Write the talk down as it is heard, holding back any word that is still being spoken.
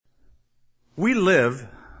We live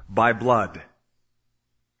by blood.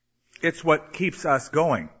 It's what keeps us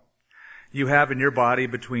going. You have in your body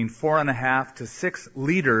between 4.5 to 6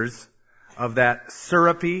 liters of that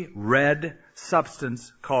syrupy red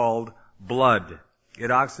substance called blood. It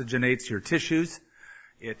oxygenates your tissues.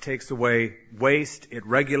 It takes away waste. It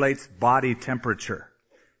regulates body temperature.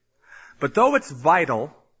 But though it's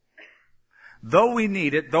vital, though we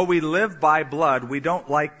need it, though we live by blood, we don't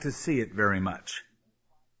like to see it very much.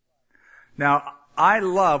 Now, I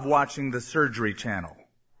love watching the Surgery Channel.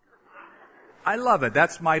 I love it.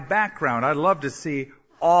 That's my background. I love to see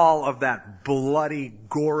all of that bloody,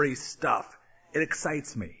 gory stuff. It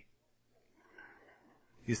excites me.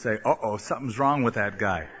 You say, uh-oh, something's wrong with that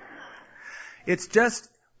guy. It's just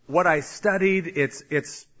what I studied.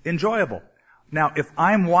 It's enjoyable. Now, if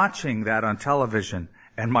I'm watching that on television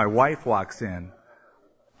and my wife walks in,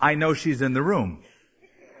 I know she's in the room.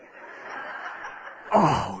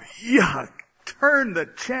 Oh, yuck. Turn the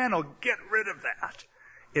channel. Get rid of that.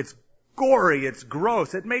 It's gory. It's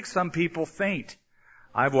gross. It makes some people faint.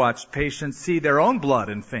 I've watched patients see their own blood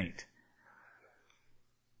and faint.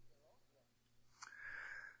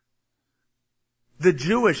 The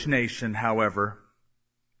Jewish nation, however,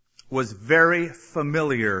 was very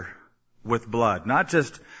familiar with blood. Not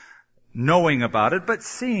just knowing about it, but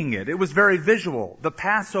seeing it. It was very visual. The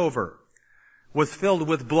Passover was filled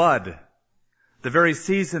with blood. The very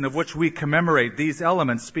season of which we commemorate, these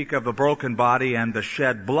elements speak of the broken body and the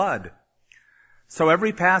shed blood. So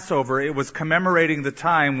every Passover, it was commemorating the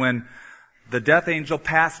time when the death angel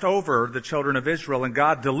passed over the children of Israel and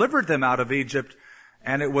God delivered them out of Egypt,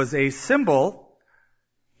 and it was a symbol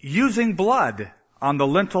using blood on the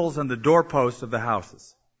lintels and the doorposts of the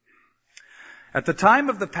houses. At the time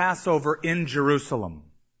of the Passover in Jerusalem,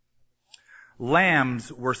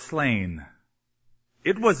 lambs were slain.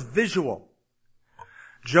 It was visual.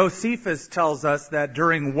 Josephus tells us that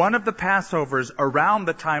during one of the Passovers around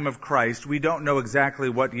the time of Christ, we don't know exactly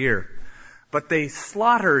what year, but they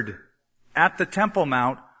slaughtered at the Temple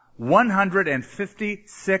Mount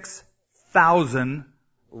 156,000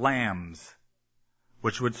 lambs,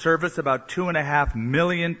 which would service about 2.5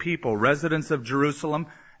 million people, residents of Jerusalem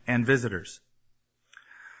and visitors.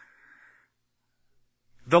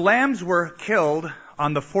 The lambs were killed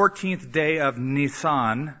on the 14th day of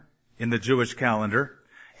Nisan in the Jewish calendar,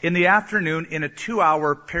 in the afternoon in a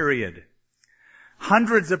 2-hour period.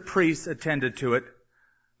 Hundreds of priests attended to it.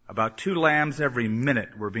 About 2 lambs every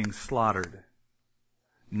minute were being slaughtered.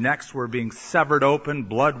 Necks were being severed open,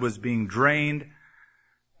 blood was being drained,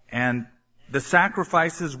 and the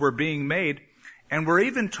sacrifices were being made. And we're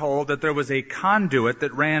even told that there was a conduit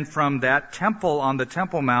that ran from that temple on the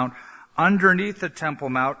Temple Mount underneath the Temple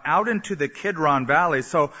Mount out into the Kidron Valley.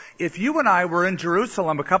 So if you and I were in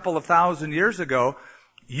Jerusalem a couple of thousand years ago,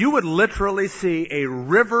 you would literally see a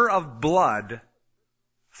river of blood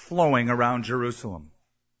flowing around Jerusalem.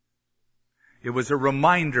 It was a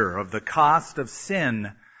reminder of the cost of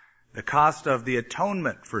sin, the cost of the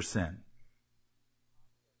atonement for sin.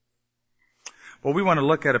 Well, we want to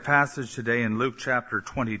look at a passage today in Luke chapter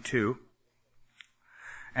 22.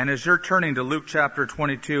 And as you're turning to Luke chapter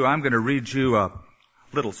 22, I'm going to read you a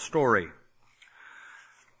little story.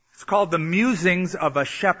 It's called The Musings of a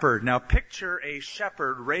Shepherd. Now picture a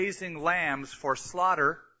shepherd raising lambs for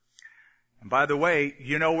slaughter. And by the way,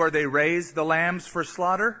 you know where they raise the lambs for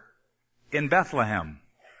slaughter? In Bethlehem.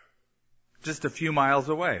 Just a few miles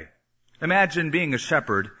away. Imagine being a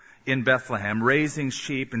shepherd in Bethlehem, raising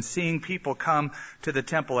sheep and seeing people come to the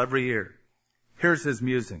temple every year. Here's his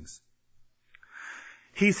musings.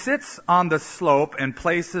 He sits on the slope and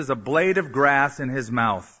places a blade of grass in his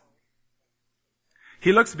mouth.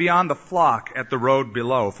 He looks beyond the flock at the road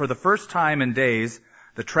below. For the first time in days,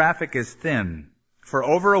 the traffic is thin. For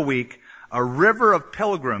over a week, a river of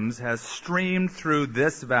pilgrims has streamed through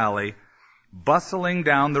this valley, bustling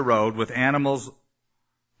down the road with animals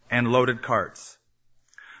and loaded carts.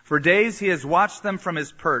 For days he has watched them from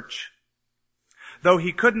his perch. Though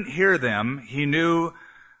he couldn't hear them, he knew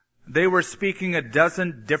they were speaking a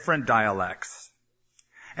dozen different dialects.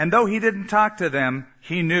 And though he didn't talk to them,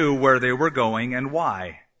 he knew where they were going and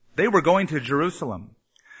why. They were going to Jerusalem.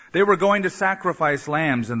 They were going to sacrifice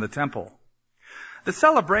lambs in the temple. The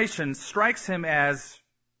celebration strikes him as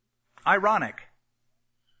ironic.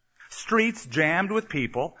 Streets jammed with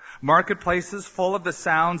people, marketplaces full of the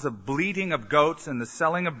sounds of bleating of goats and the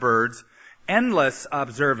selling of birds, endless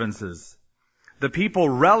observances. The people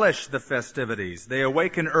relish the festivities. They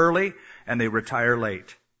awaken early and they retire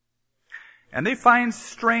late. And they find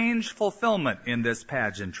strange fulfillment in this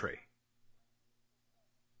pageantry.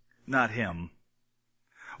 Not him.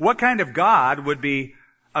 What kind of God would be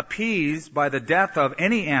appeased by the death of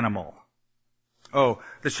any animal. Oh,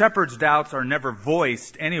 the shepherd's doubts are never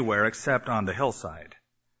voiced anywhere except on the hillside.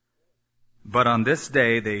 But on this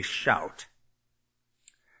day they shout.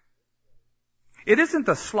 It isn't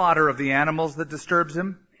the slaughter of the animals that disturbs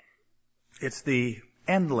him. It's the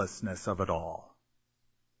endlessness of it all.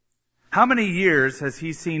 How many years has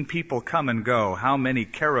he seen people come and go? How many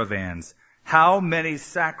caravans? How many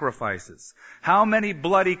sacrifices? How many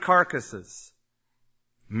bloody carcasses?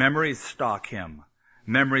 Memories stalk him.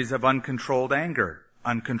 Memories of uncontrolled anger,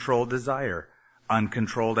 uncontrolled desire,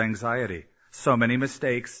 uncontrolled anxiety. So many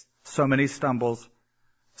mistakes, so many stumbles,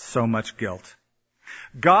 so much guilt.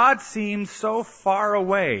 God seems so far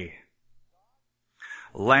away.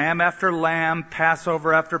 Lamb after lamb,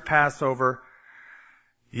 Passover after Passover,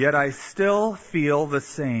 yet I still feel the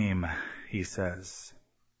same, he says.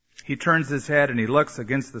 He turns his head and he looks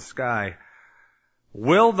against the sky.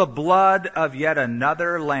 Will the blood of yet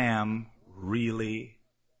another lamb really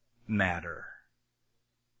matter?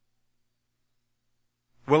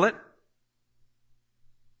 Will it?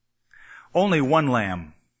 Only one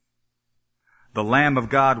lamb. The Lamb of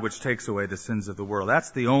God which takes away the sins of the world.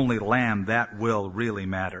 That's the only lamb that will really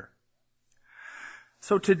matter.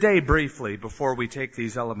 So today, briefly, before we take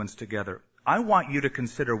these elements together, I want you to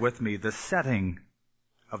consider with me the setting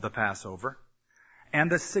of the Passover and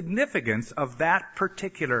the significance of that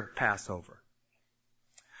particular Passover.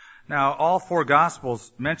 Now, all four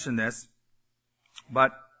Gospels mention this,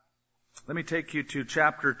 but let me take you to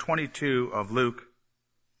chapter 22 of Luke,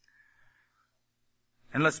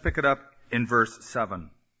 and let's pick it up in verse 7.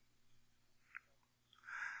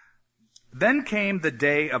 Then came the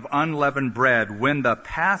day of unleavened bread, when the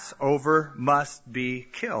Passover must be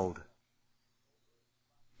killed.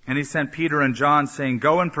 And he sent Peter and John, saying,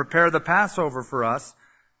 Go and prepare the Passover for us,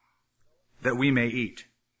 that we may eat.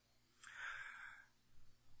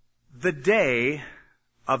 The day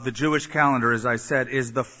of the Jewish calendar, as I said,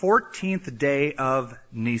 is the 14th day of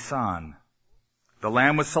Nisan. The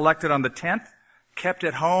lamb was selected on the 10th, kept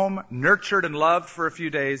at home, nurtured and loved for a few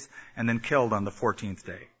days, and then killed on the 14th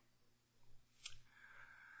day.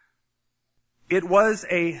 It was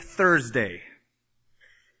a Thursday.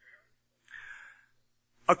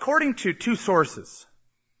 According to two sources,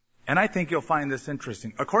 and I think you'll find this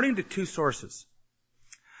interesting, according to two sources,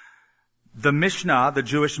 the Mishnah, the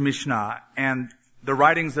Jewish Mishnah, and the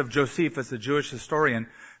writings of Josephus, the Jewish historian,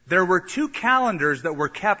 there were two calendars that were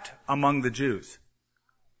kept among the Jews.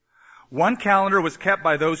 One calendar was kept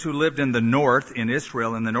by those who lived in the north, in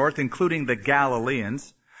Israel, in the north, including the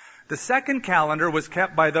Galileans. The second calendar was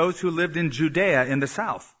kept by those who lived in Judea in the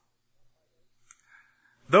south.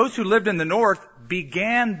 Those who lived in the north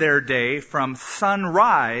began their day from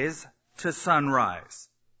sunrise to sunrise.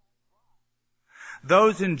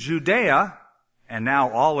 Those in Judea, and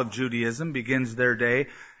now all of Judaism begins their day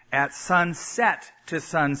at sunset to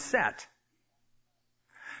sunset.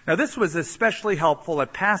 Now, this was especially helpful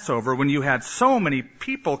at Passover when you had so many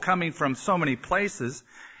people coming from so many places,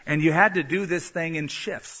 and you had to do this thing in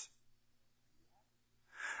shifts.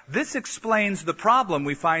 This explains the problem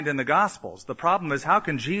we find in the Gospels. The problem is, how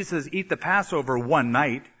can Jesus eat the Passover one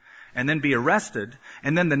night and then be arrested?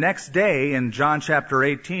 And then the next day, in John chapter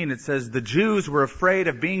 18, it says, the Jews were afraid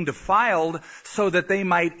of being defiled so that they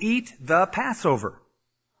might eat the Passover.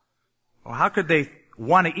 Well, how could they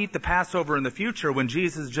want to eat the Passover in the future when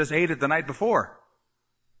Jesus just ate it the night before?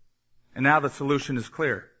 And now the solution is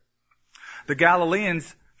clear. The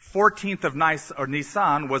Galileans' 14th of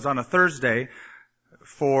Nisan was on a Thursday.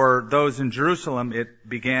 For those in Jerusalem, it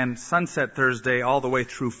began sunset Thursday all the way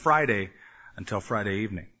through Friday until Friday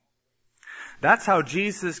evening. That's how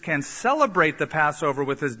Jesus can celebrate the Passover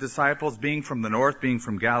with his disciples, being from the north, being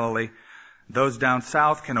from Galilee. Those down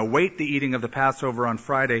south can await the eating of the Passover on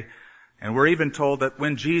Friday. And we're even told that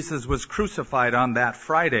when Jesus was crucified on that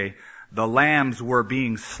Friday, the lambs were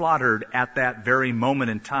being slaughtered at that very moment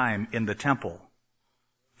in time in the temple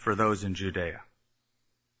for those in Judea.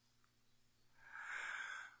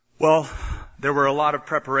 Well, there were a lot of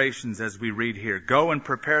preparations as we read here. Go and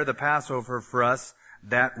prepare the Passover for us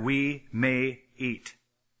that we may eat.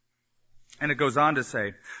 And it goes on to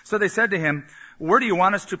say, so they said to him, where do you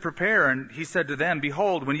want us to prepare? And he said to them,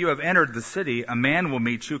 behold, when you have entered the city, a man will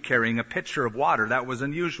meet you carrying a pitcher of water. That was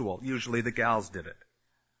unusual. Usually the gals did it.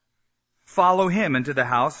 Follow him into the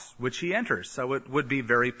house which he enters. So it would be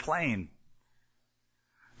very plain.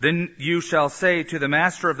 Then you shall say to the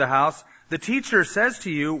master of the house, the teacher says to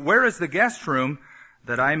you, where is the guest room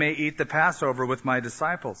that I may eat the Passover with my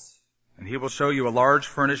disciples? And he will show you a large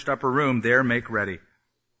furnished upper room. There make ready.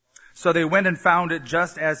 So they went and found it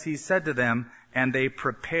just as he said to them, and they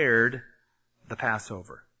prepared the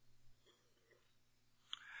Passover.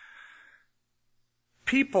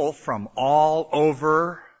 People from all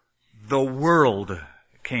over the world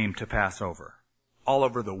came to Passover. All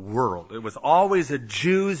over the world. It was always a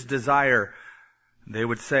Jew's desire. They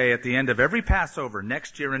would say at the end of every Passover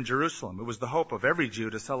next year in Jerusalem, it was the hope of every Jew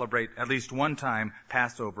to celebrate at least one time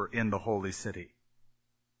Passover in the holy city.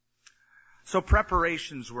 So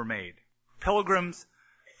preparations were made. Pilgrims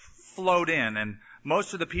flowed in, and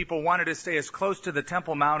most of the people wanted to stay as close to the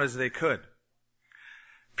Temple Mount as they could.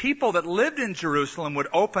 People that lived in Jerusalem would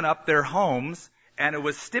open up their homes, and it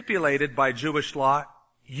was stipulated by Jewish law,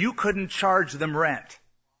 you couldn't charge them rent.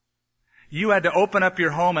 You had to open up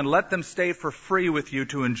your home and let them stay for free with you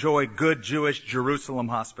to enjoy good Jewish Jerusalem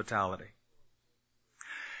hospitality.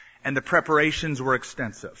 And the preparations were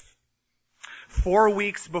extensive. 4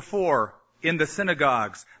 weeks before, in the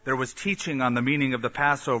synagogues, there was teaching on the meaning of the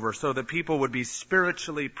Passover so that people would be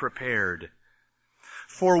spiritually prepared.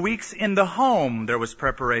 4 weeks in the home, there was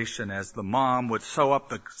preparation as the mom would sew up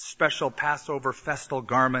the special Passover festal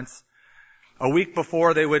garments. A week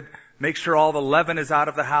before, they would make sure all the leaven is out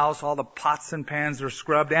of the house, all the pots and pans are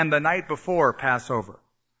scrubbed, and the night before Passover,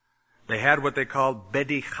 they had what they called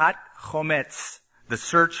bedichat chometz, the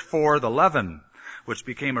search for the leaven, which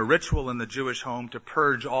became a ritual in the Jewish home to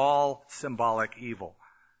purge all symbolic evil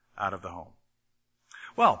out of the home.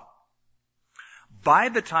 Well, by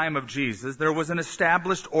the time of Jesus, there was an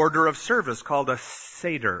established order of service called a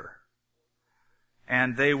seder.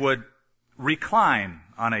 And they would recline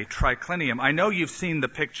on a triclinium. I know you've seen the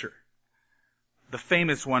picture, the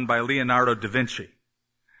famous one by Leonardo da Vinci,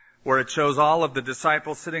 where it shows all of the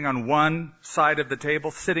disciples sitting on one side of the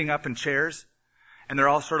table, sitting up in chairs, and they're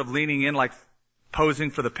all sort of leaning in like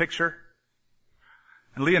posing for the picture.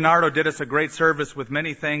 And Leonardo did us a great service with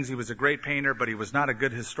many things. He was a great painter, but he was not a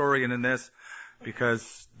good historian in this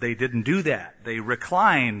because they didn't do that. They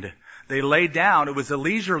reclined. They laid down. It was a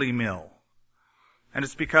leisurely meal. And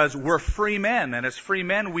it's because we're free men, and as free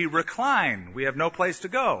men, we recline. We have no place to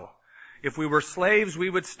go. If we were slaves, we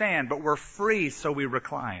would stand, but we're free, so we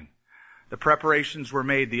recline. The preparations were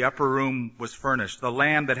made. The upper room was furnished. The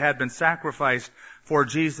lamb that had been sacrificed for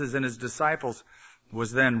Jesus and his disciples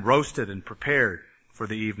was then roasted and prepared for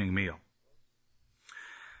the evening meal.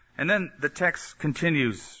 And then the text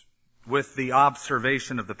continues with the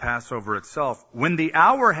observation of the Passover itself. When the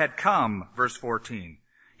hour had come, verse 14,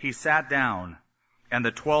 he sat down, and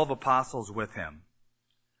the 12 apostles with him.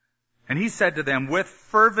 And he said to them, with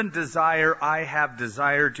fervent desire I have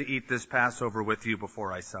desired to eat this Passover with you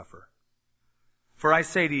before I suffer. For I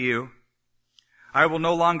say to you, I will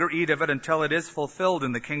no longer eat of it until it is fulfilled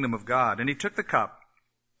in the kingdom of God. And he took the cup.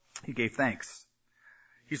 He gave thanks.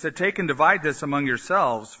 He said, take and divide this among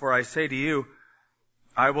yourselves, for I say to you,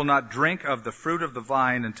 I will not drink of the fruit of the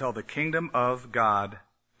vine until the kingdom of God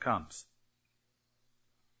comes.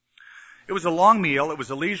 It was a long meal. It was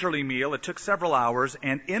a leisurely meal. It took several hours.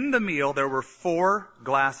 And in the meal, there were 4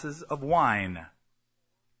 glasses of wine.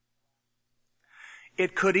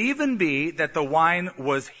 It could even be that the wine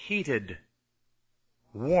was heated,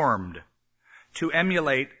 warmed, to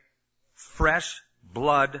emulate fresh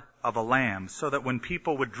blood of a lamb, so that when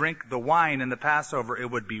people would drink the wine in the Passover, it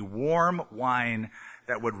would be warm wine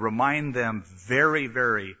that would remind them very,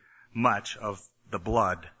 very much of the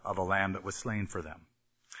blood of a lamb that was slain for them.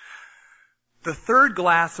 The 3rd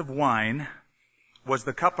glass of wine was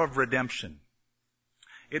the cup of redemption.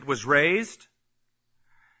 It was raised,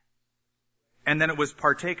 and then it was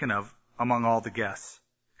partaken of among all the guests.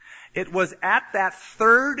 It was at that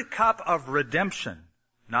 3rd cup of redemption,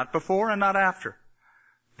 not before and not after,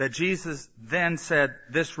 that Jesus then said,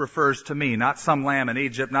 this refers to me, not some lamb in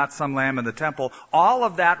Egypt, not some lamb in the temple. All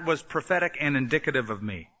of that was prophetic and indicative of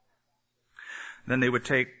me. Then they would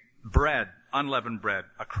take bread, unleavened bread,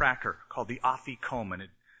 a cracker called the afikomen. It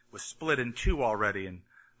was split in 2 already, and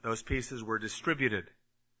those pieces were distributed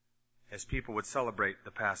as people would celebrate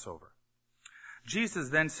the Passover. Jesus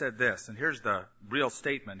then said this, and here's the real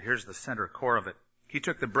statement, here's the center core of it. He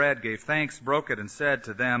took the bread, gave thanks, broke it, and said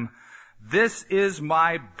to them, this is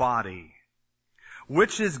my body,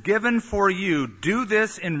 which is given for you. Do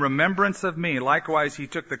this in remembrance of me. Likewise, he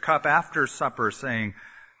took the cup after supper, saying,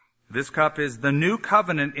 this cup is the new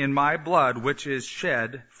covenant in my blood, which is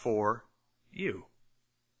shed for you.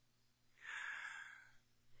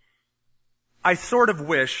 I sort of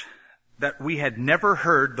wish that we had never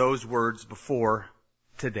heard those words before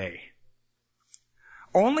today.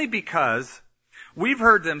 Only because we've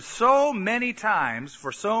heard them so many times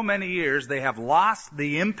for so many years, they have lost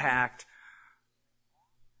the impact.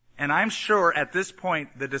 And I'm sure at this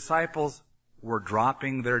point the disciples were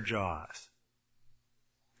dropping their jaws.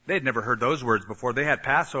 They had never heard those words before. They had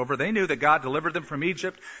Passover. They knew that God delivered them from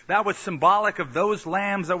Egypt. That was symbolic of those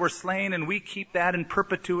lambs that were slain, and we keep that in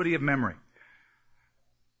perpetuity of memory.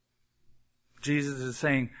 Jesus is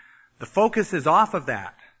saying, the focus is off of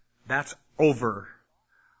that. That's over.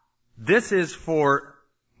 This is for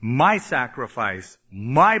my sacrifice,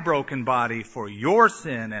 my broken body, for your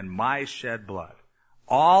sin and my shed blood.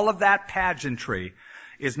 All of that pageantry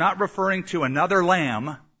is not referring to another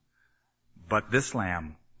lamb, but this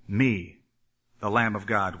lamb, me, the Lamb of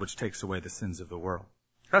God, which takes away the sins of the world.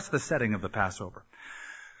 That's the setting of the Passover.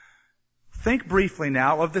 Think briefly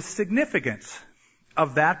now of the significance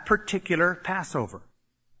of that particular Passover.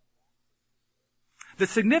 The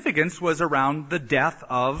significance was around the death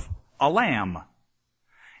of a lamb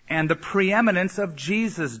and the preeminence of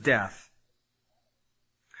Jesus' death.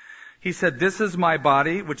 He said, "This is my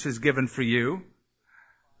body, which is given for you.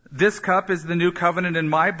 This cup is the new covenant in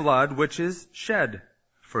my blood, which is shed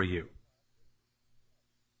for you."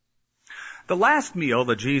 The last meal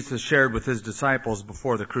that Jesus shared with his disciples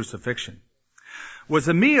before the crucifixion was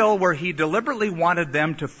a meal where he deliberately wanted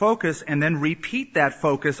them to focus and then repeat that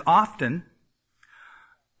focus often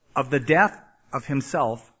of the death of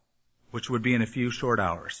himself, which would be in a few short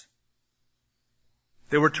hours.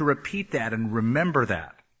 They were to repeat that and remember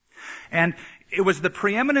that. And it was the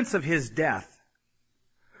preeminence of his death.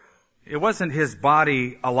 It wasn't his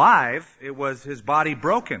body alive, it was his body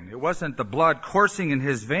broken. It wasn't the blood coursing in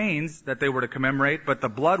his veins that they were to commemorate, but the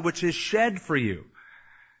blood which is shed for you.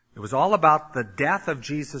 It was all about the death of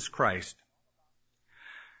Jesus Christ.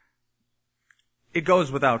 It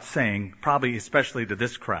goes without saying, probably especially to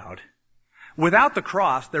this crowd, without the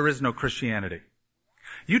cross, there is no Christianity.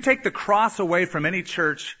 You take the cross away from any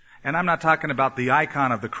church, and I'm not talking about the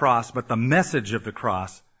icon of the cross, but the message of the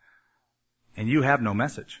cross, and you have no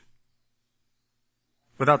message.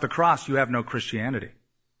 Without the cross, you have no Christianity.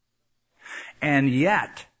 And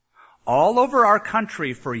yet, all over our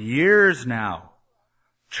country for years now,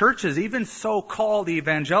 churches, even so-called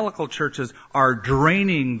evangelical churches, are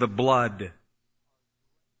draining the blood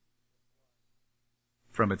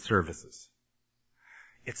from its services.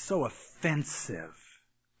 It's so offensive.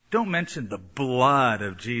 Don't mention the blood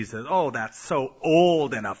of Jesus. Oh, that's so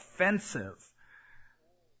old and offensive.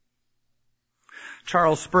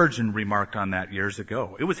 Charles Spurgeon remarked on that years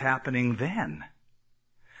ago. It was happening then.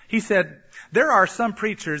 He said, "There are some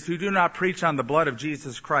preachers who do not preach on the blood of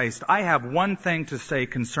Jesus Christ. I have one thing to say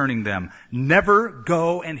concerning them. Never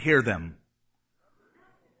go and hear them.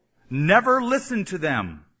 Never listen to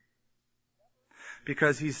them."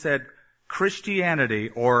 Because he said, Christianity,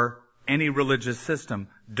 or any religious system,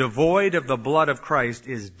 devoid of the blood of Christ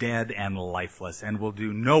is dead and lifeless and will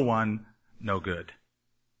do no one no good.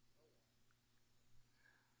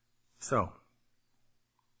 So,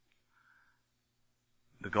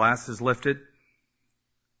 the glass is lifted.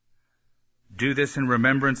 "Do this in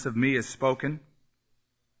remembrance of me" is spoken.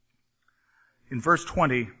 In verse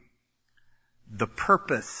 20, the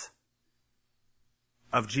purpose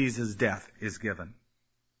of Jesus' death is given.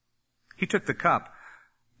 He took the cup.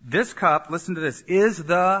 This cup, listen to this, is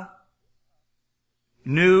the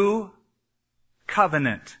new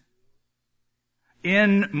covenant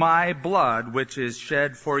in my blood, which is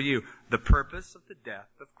shed for you. The purpose of the death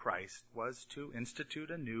of Christ was to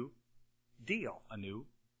institute a new deal, a new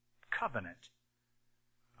covenant,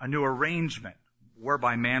 a new arrangement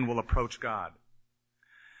whereby man will approach God.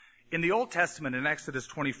 In the Old Testament, in Exodus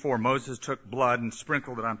 24, Moses took blood and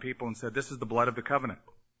sprinkled it on people and said, "This is the blood of the covenant."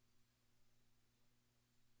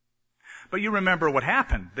 But you remember what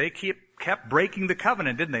happened. They kept breaking the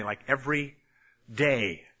covenant, didn't they? Like every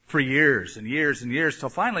day for years and years and years, till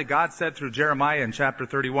finally God said through Jeremiah in chapter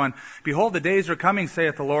 31, "Behold, the days are coming,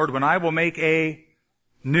 saith the Lord, when I will make a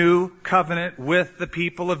new covenant with the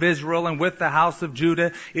people of Israel and with the house of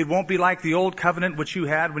Judah. It won't be like the old covenant which you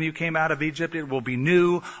had when you came out of Egypt. It will be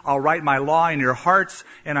new. I'll write my law in your hearts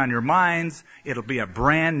and on your minds. It'll be a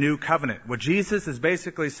brand new covenant." What Jesus is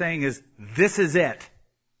basically saying is, this is it.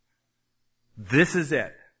 This is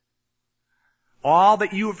it. All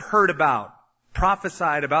that you have heard about,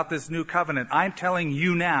 prophesied about this new covenant, I'm telling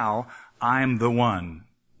you now, I'm the one.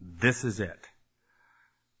 This is it.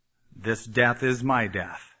 This death is my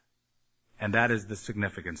death. And that is the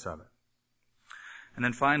significance of it. And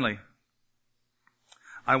then finally,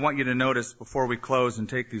 I want you to notice before we close and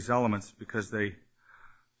take these elements, because they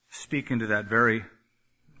speak into that very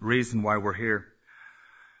reason why we're here,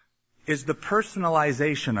 is the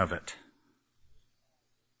personalization of it.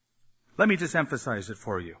 Let me just emphasize it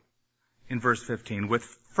for you. In verse 15, "With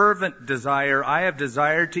fervent desire I have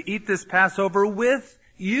desired to eat this Passover with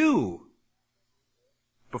you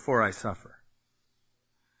before I suffer."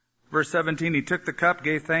 Verse 17, he took the cup,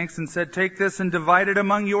 gave thanks, and said, "Take this and divide it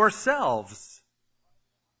among yourselves."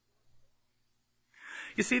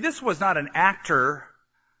 You see, this was not an actor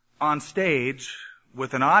on stage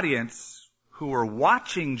with an audience who were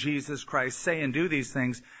watching Jesus Christ say and do these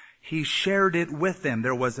things. He shared it with them.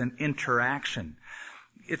 There was an interaction.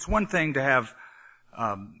 It's one thing to have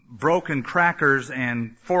broken crackers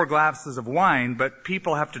and 4 glasses of wine, but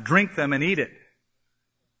people have to drink them and eat it.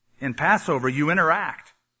 In Passover, you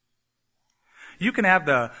interact. You can have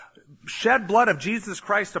the shed blood of Jesus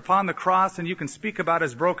Christ upon the cross and you can speak about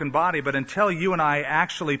His broken body, but until you and I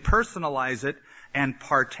actually personalize it and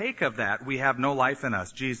partake of that, we have no life in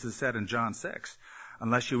us. Jesus said in John 6,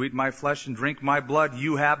 "Unless you eat my flesh and drink my blood,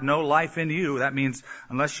 you have no life in you." That means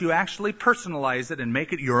unless you actually personalize it and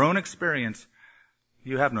make it your own experience,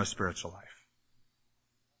 you have no spiritual life.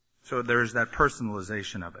 So there's that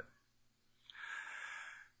personalization of it.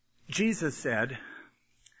 Jesus said,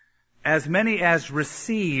 "As many as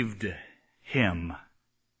received Him,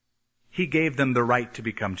 He gave them the right to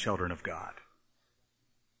become children of God."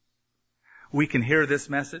 We can hear this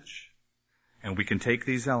message and we can take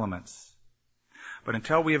these elements. But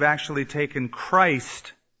until we have actually taken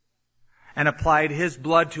Christ and applied His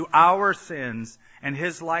blood to our sins and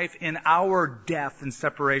His life in our death and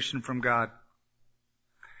separation from God,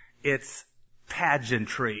 it's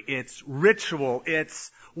pageantry, it's ritual,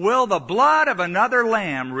 it's, will the blood of another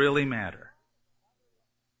lamb really matter?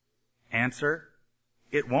 Answer,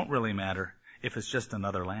 it won't really matter if it's just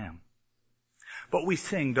another lamb. But we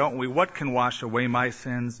sing, don't we? What can wash away my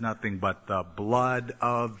sins? Nothing but the blood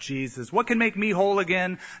of Jesus. What can make me whole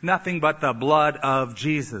again? Nothing but the blood of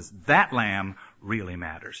Jesus. That lamb really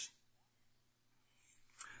matters.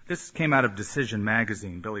 This came out of Decision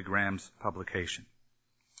Magazine, Billy Graham's publication.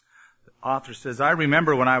 The author says, "I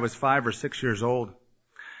remember when I was 5 or 6 years old,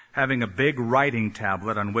 having a big writing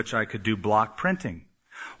tablet on which I could do block printing.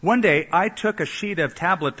 One day, I took a sheet of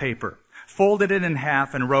tablet paper, folded it in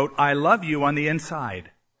half, and wrote, 'I love you' on the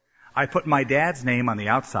inside. I put my dad's name on the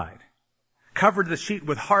outside, covered the sheet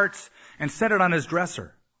with hearts, and set it on his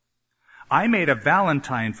dresser. I made a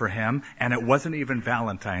Valentine for him, and it wasn't even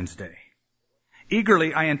Valentine's Day.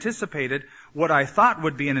 Eagerly, I anticipated what I thought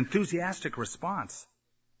would be an enthusiastic response.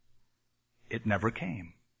 It never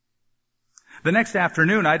came. The next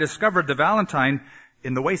afternoon, I discovered the Valentine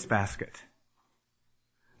in the wastebasket.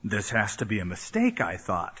 This has to be a mistake, I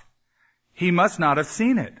thought. He must not have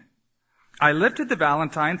seen it. I lifted the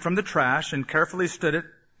Valentine from the trash and carefully stood it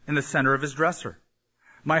in the center of his dresser.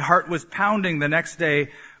 My heart was pounding the next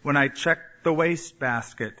day when I checked the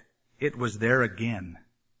wastebasket. It was there again.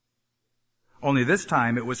 Only this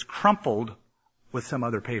time it was crumpled with some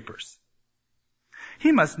other papers.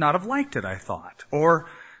 He must not have liked it, I thought, or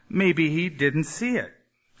maybe he didn't see it.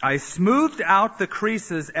 I smoothed out the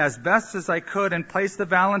creases as best as I could and placed the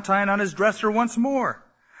Valentine on his dresser once more.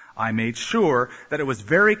 I made sure that it was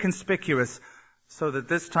very conspicuous so that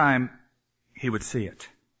this time he would see it.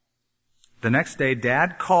 The next day,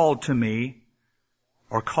 Dad called me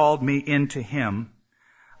into him.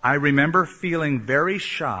 I remember feeling very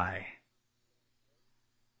shy.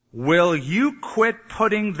 Will you quit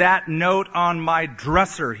putting that note on my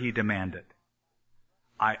dresser? He demanded.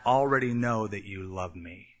 I already know that you love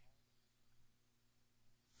me.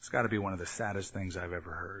 It's got to be one of the saddest things I've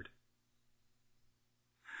ever heard.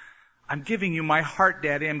 I'm giving you my heart,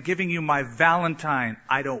 Daddy. I'm giving you my Valentine.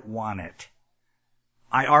 I don't want it.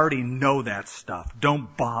 I already know that stuff.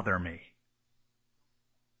 Don't bother me.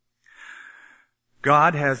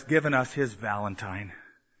 God has given us His Valentine,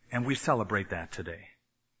 and we celebrate that today.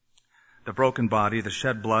 The broken body, the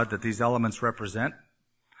shed blood that these elements represent,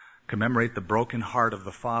 commemorate the broken heart of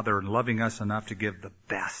the Father in loving us enough to give the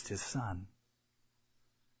best, His Son.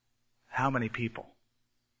 How many people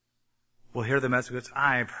will hear the message,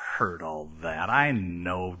 I've heard all that. I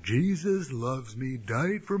know Jesus loves me,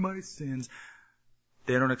 died for my sins.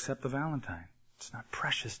 They don't accept the Valentine. It's not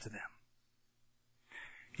precious to them.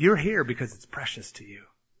 You're here because it's precious to you.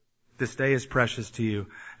 This day is precious to you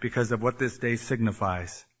because of what this day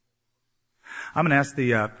signifies. I'm going to ask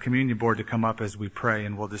the communion board to come up as we pray,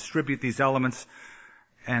 and we'll distribute these elements.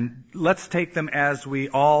 And let's take them as we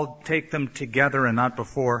all take them together and not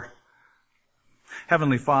before.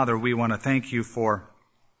 Heavenly Father, we want to thank you for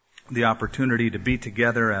the opportunity to be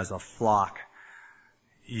together as a flock,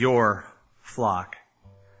 your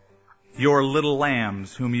little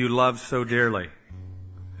lambs whom you love so dearly.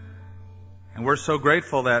 And we're so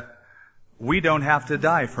grateful that we don't have to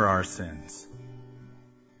die for our sins.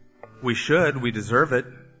 We should. We deserve it.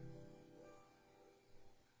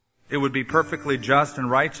 It would be perfectly just and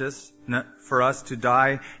righteous for us to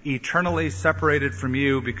die eternally separated from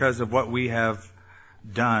you because of what we have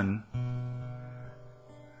done.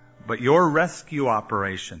 But your rescue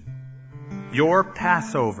operation, your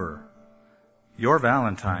Passover, your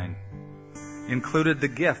Valentine, included the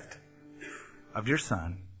gift of your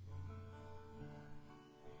Son,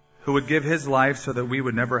 who would give his life so that we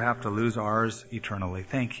would never have to lose ours eternally.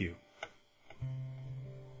 Thank you.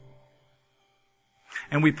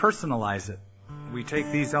 And we personalize it. We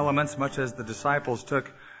take these elements, much as the disciples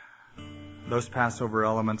took those Passover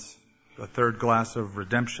elements, the third glass of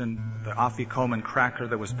redemption, the afikomen cracker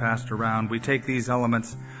that was passed around. We take these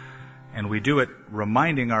elements and we do it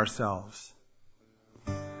reminding ourselves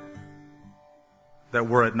that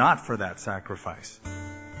were it not for that sacrifice,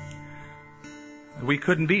 we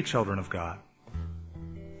couldn't be children of God.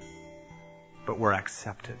 But we're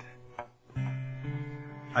accepted.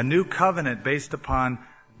 A new covenant based upon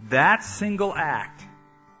that single act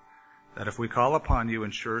that, if we call upon you,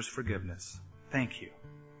 ensures forgiveness. Thank you.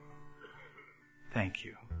 Thank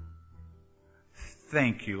you.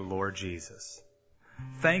 Thank you, Lord Jesus.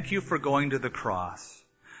 Thank you for going to the cross.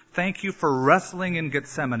 Thank you for wrestling in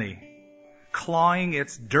Gethsemane, clawing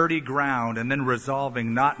its dirty ground and then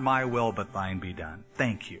resolving, not my will, but thine be done.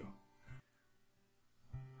 Thank you.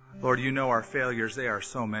 Lord, you know our failures. They are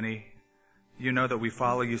so many. You know that we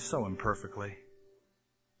follow you so imperfectly.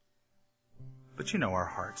 But you know our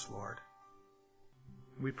hearts, Lord.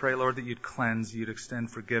 We pray, Lord, that you'd cleanse, you'd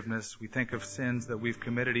extend forgiveness. We think of sins that we've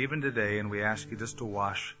committed even today, and we ask you just to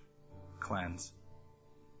wash, cleanse.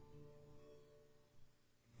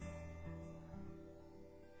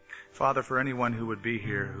 Father, for anyone who would be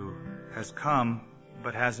here who has come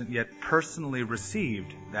but hasn't yet personally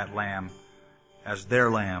received that Lamb as their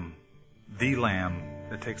Lamb, the Lamb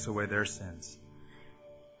that takes away their sins,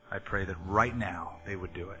 I pray that right now they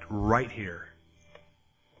would do it, right here.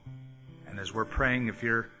 And as we're praying, if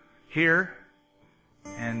you're here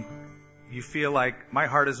and you feel like my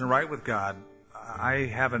heart isn't right with God, I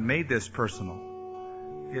haven't made this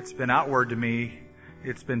personal. It's been outward to me.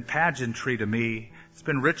 It's been pageantry to me. It's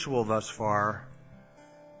been ritual thus far.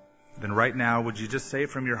 Then right now, would you just say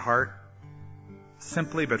from your heart,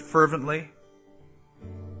 simply but fervently,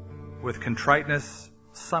 with contriteness,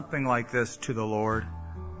 something like this to the Lord?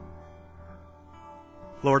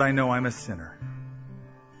 Lord, I know I'm a sinner.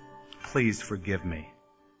 Please forgive me.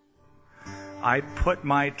 I put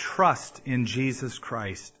my trust in Jesus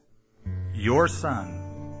Christ, your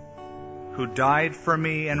Son, who died for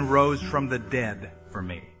me and rose from the dead for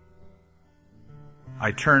me.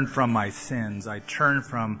 I turn from my sins. I turn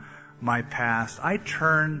from my past. I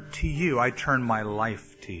turn to you. I turn my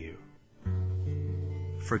life to you.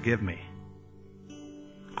 Forgive me.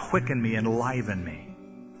 Quicken me, enliven me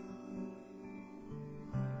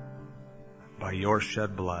by your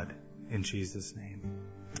shed blood, in Jesus' name.